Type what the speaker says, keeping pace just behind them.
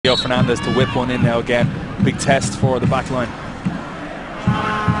Miguel Fernandez to whip one in now again. Big test for the back line.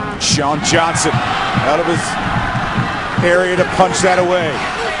 Sean Johnson out of his area to punch that away.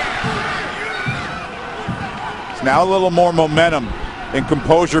 Now a little more momentum and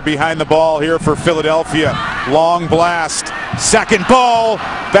composure behind the ball here for Philadelphia. Long blast. Second ball.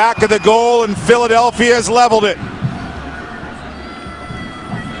 Back of the goal, and Philadelphia has leveled it.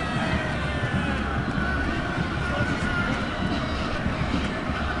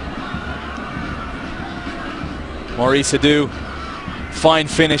 Maurice Edu, fine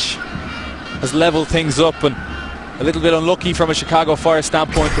finish, has leveled things up, and a little bit unlucky from a Chicago Fire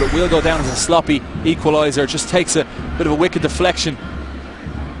standpoint, but it will go down as a sloppy equalizer. Just takes a bit of a wicked deflection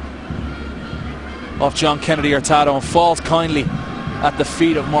off John Kennedy Hurtado and falls kindly at the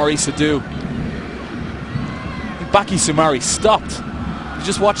feet of Maurice Edu. Baki Soumare stopped. You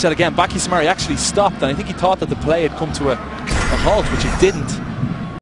just watch that again. Baki Soumare actually stopped, and I think he thought that the play had come to a halt, which it didn't.